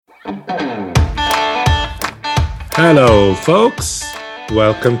Hello, folks.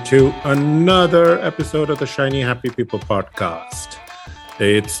 Welcome to another episode of the Shiny Happy People podcast.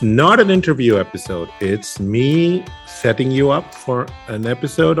 It's not an interview episode. It's me setting you up for an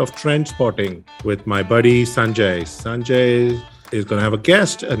episode of Trend Spotting with my buddy Sanjay. Sanjay is going to have a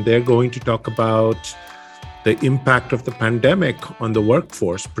guest, and they're going to talk about the impact of the pandemic on the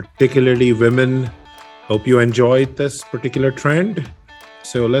workforce, particularly women. Hope you enjoyed this particular trend.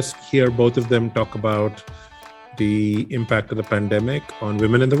 So let's hear both of them talk about the impact of the pandemic on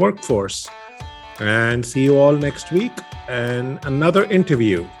women in the workforce. And see you all next week and another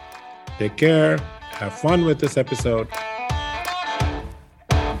interview. Take care. Have fun with this episode.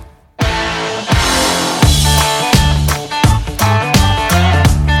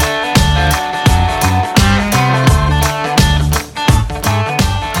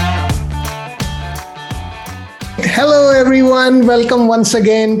 Hello, everyone. Welcome once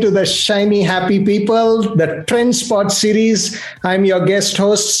again to the Shiny Happy People, the Trend Spot series. I'm your guest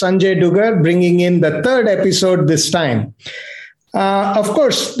host, Sanjay Dugar, bringing in the third episode this time. Of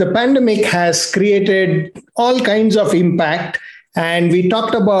course, the pandemic has created all kinds of impact, and we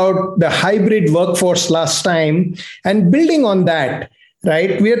talked about the hybrid workforce last time. And building on that,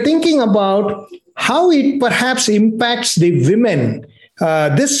 right, we are thinking about how it perhaps impacts the women.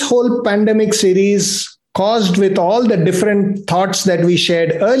 This whole pandemic series caused with all the different thoughts that we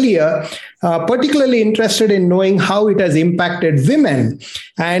shared earlier, particularly interested in knowing how it has impacted women.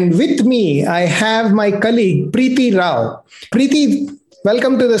 And with me, I have my colleague, Preeti Rao. Preeti,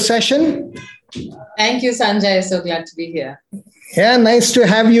 welcome to the session. Thank you, Sanjay. So glad to be here. Yeah, nice to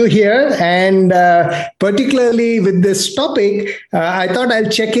have you here. And particularly with this topic, I thought I'll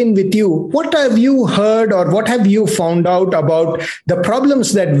check in with you. What have you heard or what have you found out about the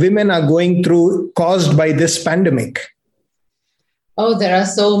problems that women are going through caused by this pandemic? Oh, there are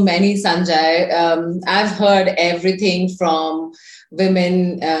so many, Sanjay. I've heard everything from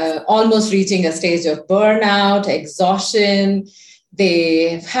women almost reaching a stage of burnout, exhaustion.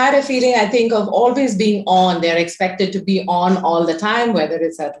 They've had a feeling, I think, of always being on. They're expected to be on all the time, whether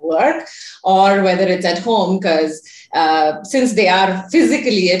it's at work or whether it's at home, because since they are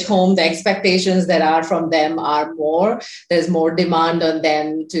physically at home, the expectations that are from them are more. There's more demand on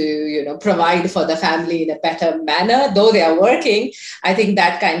them to, provide for the family in a better manner. Though they are working, I think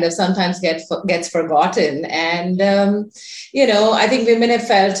that kind of sometimes gets forgotten. And, I think women have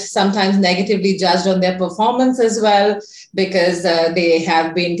felt sometimes negatively judged on their performance as well, because they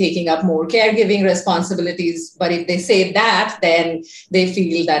have been taking up more caregiving responsibilities. But if they say that, then they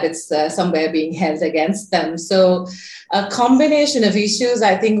feel that it's somewhere being held against them. So a combination of issues,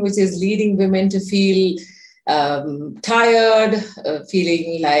 I think, which is leading women to feel tired,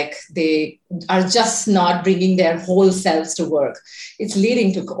 feeling like they are just not bringing their whole selves to work. It's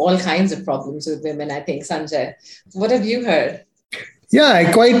leading to all kinds of problems with women, I think, Sanjay. What have you heard? Yeah,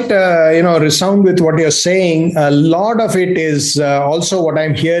 I quite, resound with what you're saying. A lot of it is also what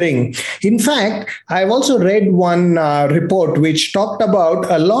I'm hearing. In fact, I've also read one report which talked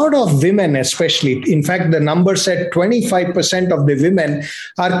about a lot of women, especially. In fact, the number said 25% of the women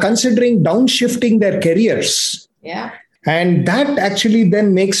are considering downshifting their careers. Yeah. And that actually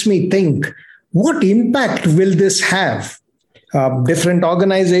then makes me think, what impact will this have? Different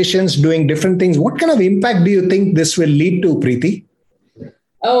organizations doing different things. What kind of impact do you think this will lead to, Preeti?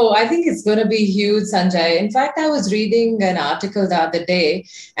 Oh, I think it's going to be huge, Sanjay. In fact, I was reading an article the other day,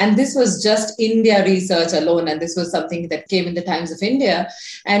 and this was just India research alone, and this was something that came in the Times of India.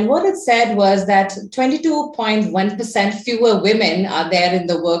 And what it said was that 22.1% fewer women are there in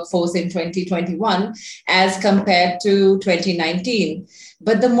the workforce in 2021 as compared to 2019.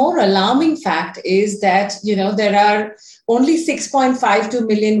 But the more alarming fact is that, there are only 6.52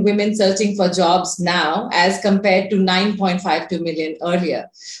 million women searching for jobs now as compared to 9.52 million earlier.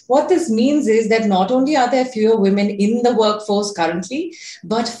 What this means is that not only are there fewer women in the workforce currently,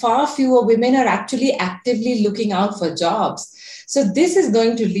 but far fewer women are actually actively looking out for jobs. So this is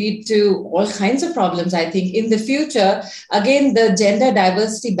going to lead to all kinds of problems, I think, in the future. Again, the gender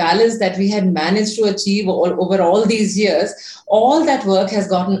diversity balance that we had managed to achieve over all these years, all that work has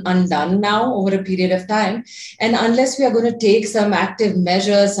gotten undone now over a period of time. And unless we are going to take some active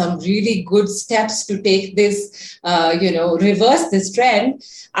measures, some really good steps to take this, reverse this trend,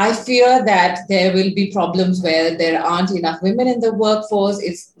 I fear that there will be problems where there aren't enough women in the workforce.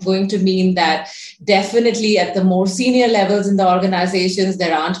 It's going to mean that definitely at the more senior levels in the organizations,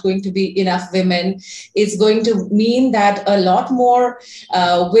 there aren't going to be enough women. It's going to mean that a lot more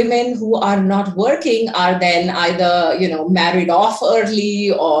women who are not working are then either, married off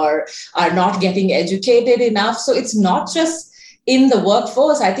early or are not getting educated enough. So it's not just in the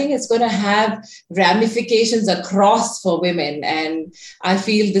workforce, I think it's going to have ramifications across for women. And I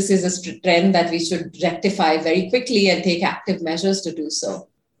feel this is a trend that we should rectify very quickly and take active measures to do so.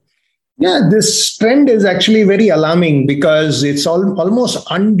 Yeah, this trend is actually very alarming because it's almost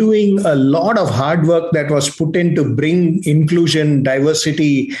undoing a lot of hard work that was put in to bring inclusion,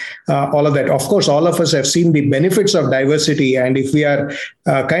 diversity, all of that. Of course, all of us have seen the benefits of diversity. And if we are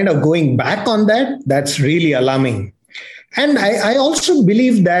kind of going back on that, that's really alarming. And I also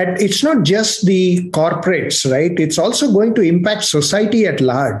believe that it's not just the corporates, right? It's also going to impact society at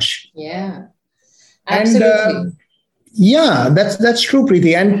large. Yeah, absolutely. And, yeah, that's true,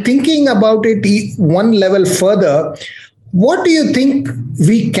 Preeti. And thinking about it one level further, what do you think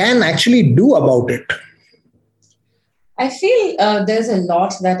we can actually do about it? I feel there's a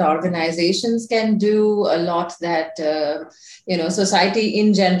lot that organizations can do, a lot that society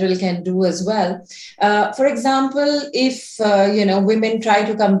in general can do as well. For example, if women try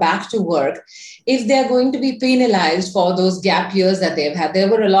to come back to work, if they're going to be penalized for those gap years that they've had, there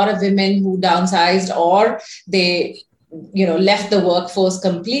were a lot of women who downsized or they left the workforce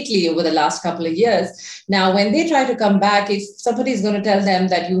completely over the last couple of years. Now, when they try to come back, if somebody is going to tell them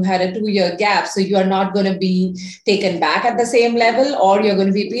that you had a 2-year gap, so you are not going to be taken back at the same level or you're going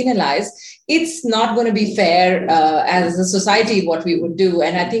to be penalized, it's not going to be fair as a society what we would do.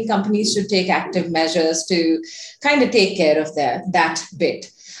 And I think companies should take active measures to kind of take care of that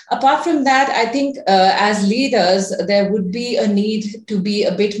bit. Apart from that, I think as leaders, there would be a need to be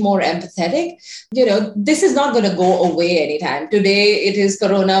a bit more empathetic. This is not going to go away anytime. Today, it is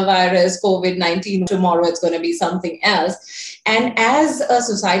coronavirus, COVID-19. Tomorrow, it's going to be something else. And as a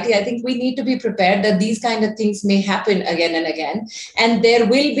society, I think we need to be prepared that these kind of things may happen again and again. And there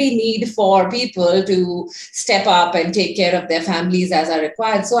will be need for people to step up and take care of their families as are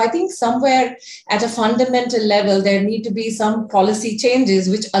required. So I think somewhere at a fundamental level, there need to be some policy changes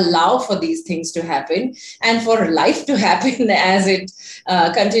which allow for these things to happen and for life to happen as it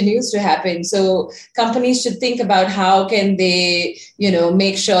continues to happen. So companies should think about how can they,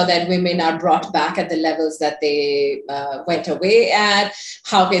 make sure that women are brought back at the levels that they went away at.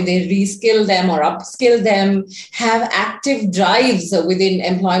 How can they reskill them or upskill them? Have active drives within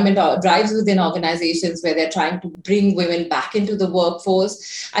employment or drives within organizations where they're trying to bring women back into the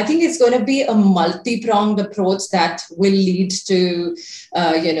workforce. I think it's going to be a multi-pronged approach that will lead to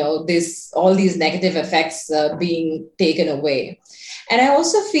all these negative effects being taken away. And I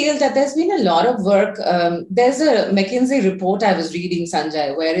also feel that there's been a lot of work. There's a McKinsey report I was reading,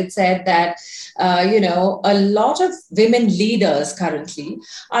 Sanjay, where it said that, a lot of women leaders currently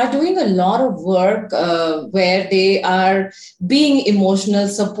are doing a lot of work where they are being emotional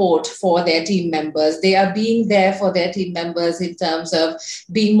support for their team members. They are being there for their team members in terms of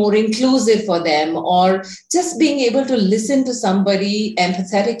being more inclusive for them or just being able to listen to somebody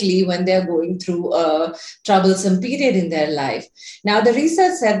empathetically when they're going through a troublesome period in their life. Now, the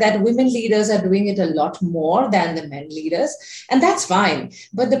research said that women leaders are doing it a lot more than the men leaders, and that's fine.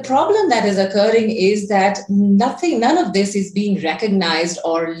 But the problem that is occurring is that none of this is being recognized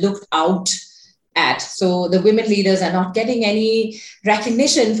or looked out at. So the women leaders are not getting any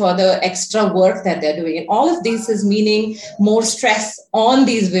recognition for the extra work that they're doing. And all of this is meaning more stress on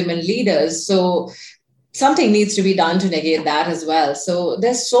these women leaders. So something needs to be done to negate that as well. So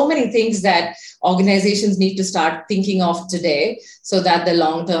there's so many things that organizations need to start thinking of today so that the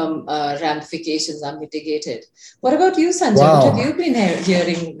long-term ramifications are mitigated. What about you, Sanjay? Wow. What have you been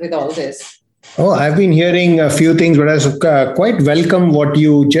hearing with all this? Oh, I've been hearing a few things, but I quite welcome what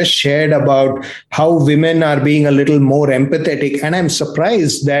you just shared about how women are being a little more empathetic. And I'm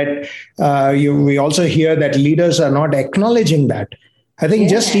surprised that we also hear that leaders are not acknowledging that. I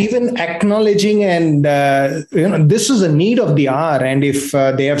think just even acknowledging and, this is a need of the hour. And if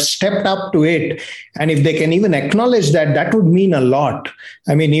they have stepped up to it, and if they can even acknowledge that, that would mean a lot.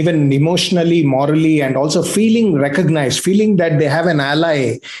 I mean, even emotionally, morally, and also feeling recognized, feeling that they have an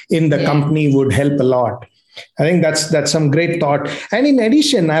ally in the company would help a lot. I think that's some great thought. And in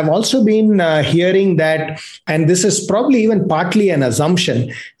addition, I've also been hearing that, and this is probably even partly an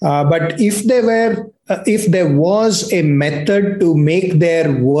assumption, but if there was a method to make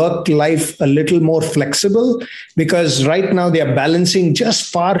their work life a little more flexible, because right now they are balancing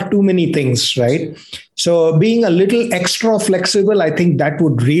just far too many things, right? So being a little extra flexible, I think that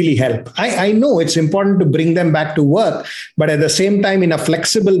would really help. I know it's important to bring them back to work, but at the same time, in a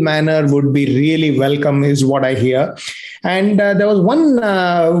flexible manner would be really welcome is what I hear. And there was one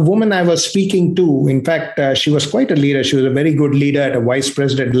woman I was speaking to. In fact, she was quite a leader. She was a very good leader at a vice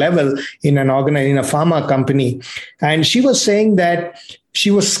president level in a pharma company. And she was saying that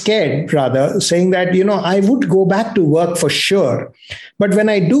she was scared, rather, saying that, I would go back to work for sure. But when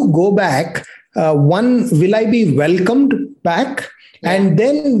I do go back, will I be welcomed back? And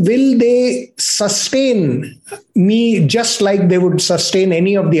then will they sustain me just like they would sustain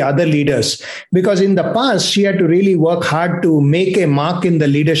any of the other leaders? Because in the past, she had to really work hard to make a mark in the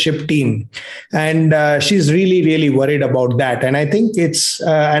leadership team. And she's really, really worried about that. And I think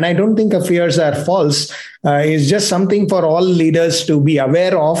and I don't think her fears are false. It's just something for all leaders to be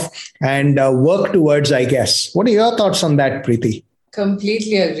aware of and work towards, I guess. What are your thoughts on that, Preeti?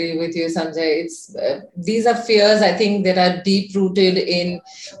 Completely agree with you, Sanjay. These are fears, I think, that are deep rooted in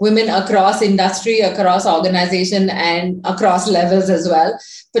women across industry, across organization, and across levels as well.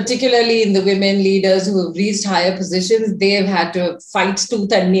 Particularly in the women leaders who have reached higher positions, they've had to fight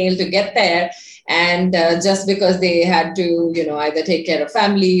tooth and nail to get there. And just because they had to, either take care of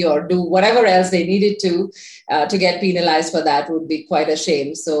family or do whatever else they needed to get penalized for that would be quite a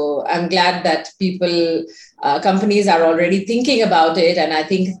shame. So I'm glad that companies are already thinking about it. And I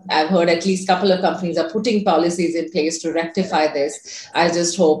think I've heard at least a couple of companies are putting policies in place to rectify this. I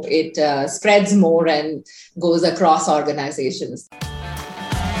just hope it spreads more and goes across organizations.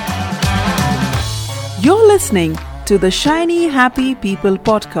 You're listening to the Shiny Happy People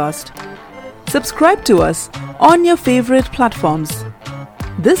podcast. Subscribe to us on your favorite platforms.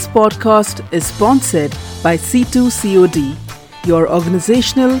 This podcast is sponsored by C2COD, your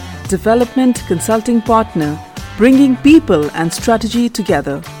organizational development consulting partner, bringing people and strategy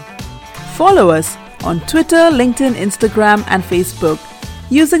together. Follow us on Twitter, LinkedIn, Instagram, and Facebook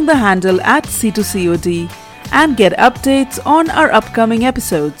using the handle @C2COD and get updates on our upcoming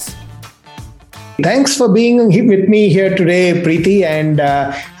episodes. Thanks for being with me here today, Preeti. And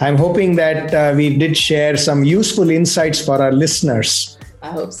I'm hoping that we did share some useful insights for our listeners. I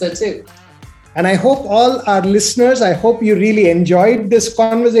hope so too. And I hope all our listeners, I hope you really enjoyed this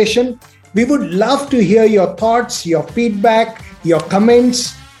conversation. We would love to hear your thoughts, your feedback, your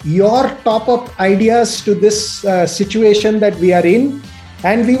comments, your top-up ideas to this situation that we are in.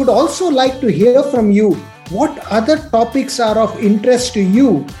 And we would also like to hear from you what other topics are of interest to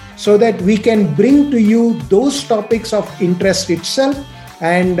you, so that we can bring to you those topics of interest itself.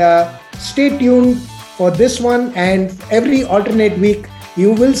 And stay tuned for this one. And every alternate week,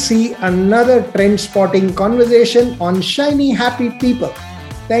 you will see another trend spotting conversation on Shiny Happy People.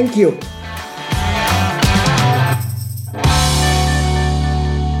 Thank you.